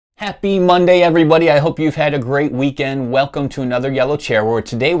Happy Monday, everybody. I hope you've had a great weekend. Welcome to another Yellow Chair, where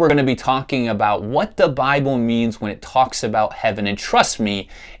today we're going to be talking about what the Bible means when it talks about heaven. And trust me,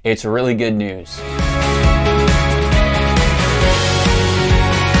 it's really good news.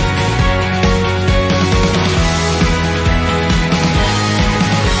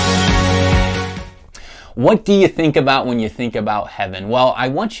 What do you think about when you think about heaven? Well, I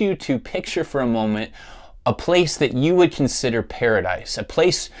want you to picture for a moment a place that you would consider paradise, a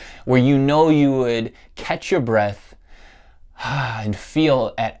place where you know you would catch your breath and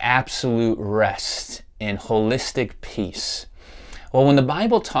feel at absolute rest and holistic peace. Well, when the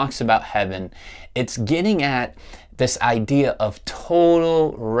Bible talks about heaven, it's getting at this idea of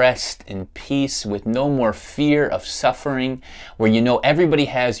total rest and peace with no more fear of suffering, where you know everybody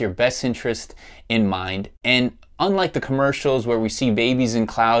has your best interest in mind. And unlike the commercials where we see babies in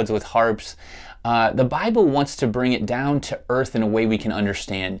clouds with harps, the Bible wants to bring it down to earth in a way we can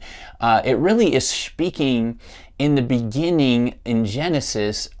understand. It really is speaking in the beginning in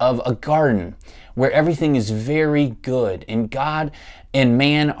Genesis of a garden where everything is very good and God and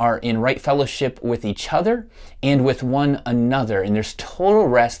man are in right fellowship with each other and with one another. And there's total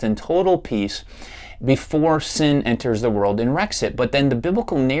rest and total peace before sin enters the world and wrecks it. But then the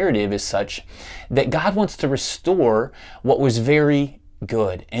biblical narrative is such that God wants to restore what was very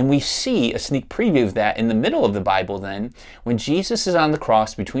good. And we see a sneak preview of that in the middle of the Bible then, when Jesus is on the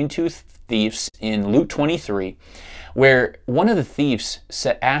cross between two thieves in Luke 23, where one of the thieves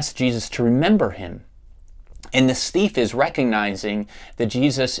asked Jesus to remember him. And this thief is recognizing that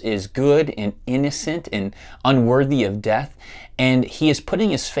Jesus is good and innocent and unworthy of death. And he is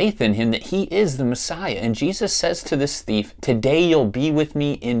putting his faith in him that he is the Messiah. And Jesus says to this thief, "Today you'll be with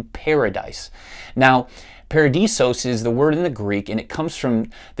me in paradise." Now, paradisos is the word in the Greek, and it comes from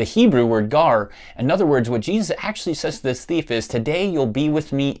the Hebrew word gar. In other words, what Jesus actually says to this thief is, "Today you'll be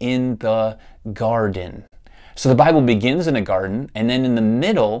with me in the garden." So the Bible begins in a garden, and then in the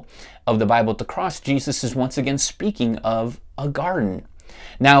middle of the Bible at the cross, Jesus is once again speaking of a garden.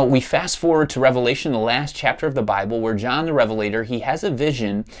 Now, we fast forward to Revelation, the last chapter of the Bible, where John the Revelator, he has a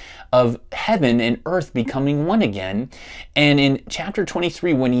vision of heaven and earth becoming one again. And in chapter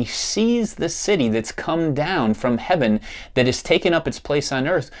 23, when he sees the city that's come down from heaven that has taken up its place on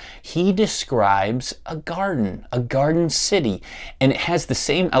earth, he describes a garden city. And it has the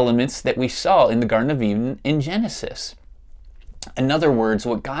same elements that we saw in the Garden of Eden in Genesis. In other words,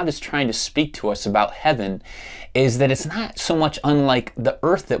 what God is trying to speak to us about heaven is that it's not so much unlike the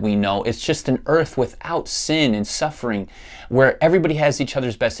earth that we know. It's just an earth without sin and suffering, where everybody has each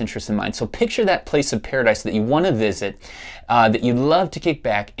other's best interest in mind. So picture that place of paradise that you want to visit, that you love to kick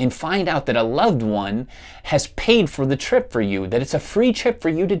back and find out that a loved one has paid for the trip for you, that it's a free trip for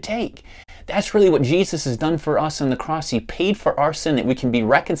you to take. That's really what Jesus has done for us on the cross. He paid for our sin that we can be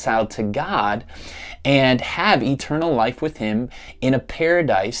reconciled to God and have eternal life with him in a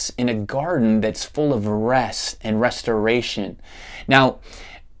paradise, in a garden that's full of rest and restoration. Now,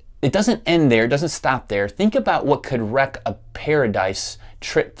 it doesn't end there, it doesn't stop there. Think about what could wreck a paradise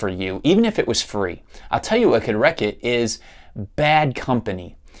trip for you, even if it was free. I'll tell you what could wreck it is bad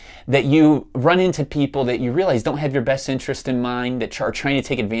company. That you run into people that you realize don't have your best interest in mind, that are trying to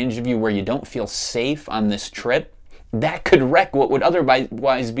take advantage of you, where you don't feel safe on this trip. That could wreck what would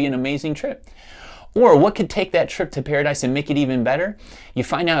otherwise be an amazing trip. Or what could take that trip to paradise and make it even better? You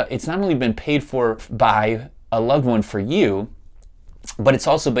find out it's not only been paid for by a loved one for you, but it's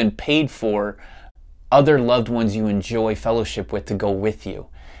also been paid for other loved ones you enjoy fellowship with to go with you.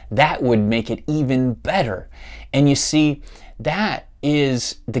 That would make it even better. And you see, that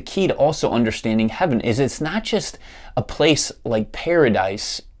is the key to also understanding heaven, is it's not just a place like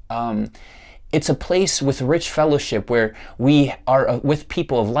paradise. It's a place with rich fellowship where we are with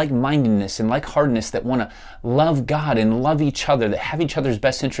people of like-mindedness and like-heartedness that want to love God and love each other, that have each other's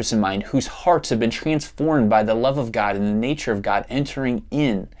best interests in mind, whose hearts have been transformed by the love of God and the nature of God entering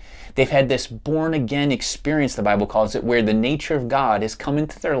in. They've had this born-again experience, the Bible calls it, where the nature of God has come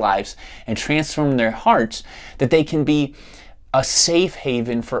into their lives and transformed their hearts, that they can be a safe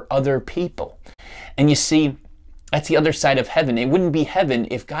haven for other people. And you see, that's the other side of heaven. It wouldn't be heaven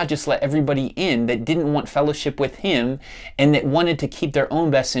if God just let everybody in that didn't want fellowship with him and that wanted to keep their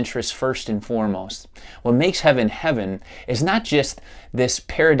own best interests first and foremost. What makes heaven heaven is not just this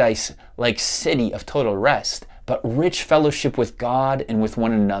paradise-like city of total rest, but rich fellowship with God and with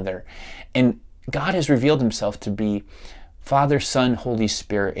one another. And God has revealed himself to be Father, Son, Holy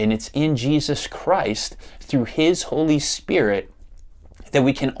Spirit. And it's in Jesus Christ, through his Holy Spirit, that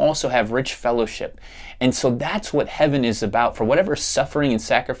we can also have rich fellowship. And so that's what heaven is about. For whatever suffering and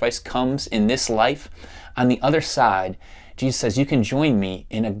sacrifice comes in this life, on the other side, Jesus says, you can join me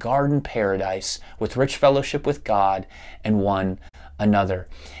in a garden paradise with rich fellowship with God and one another.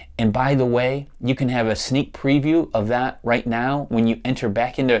 And by the way, you can have a sneak preview of that right now when you enter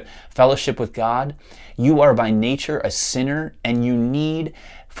back into fellowship with God. You are by nature a sinner, and you need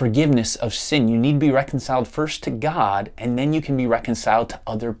forgiveness of sin. You need to be reconciled first to God, and then you can be reconciled to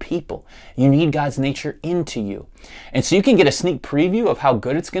other people. You need God's nature into you. And so you can get a sneak preview of how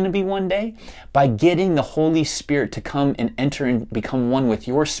good it's going to be one day by getting the Holy Spirit to come and enter and become one with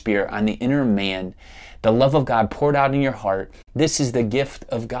your spirit on the inner man. The love of God poured out in your heart. This is the gift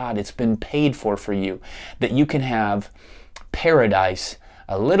of God. It's been paid for you, that you can have paradise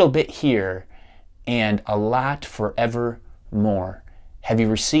a little bit here and a lot forevermore. Have you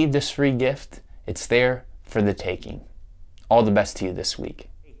received this free gift? It's there for the taking. All the best to you this week.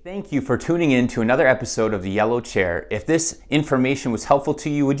 Thank you for tuning in to another episode of The Yellow Chair. If this information was helpful to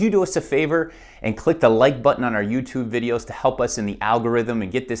you, would you do us a favor and click the like button on our YouTube videos to help us in the algorithm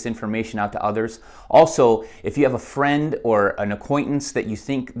and get this information out to others? Also, if you have a friend or an acquaintance that you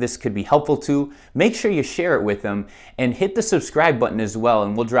think this could be helpful to, make sure you share it with them and hit the subscribe button as well,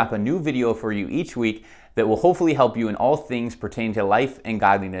 and we'll drop a new video for you each week that will hopefully help you in all things pertaining to life and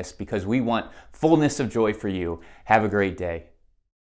godliness, because we want fullness of joy for you. Have a great day.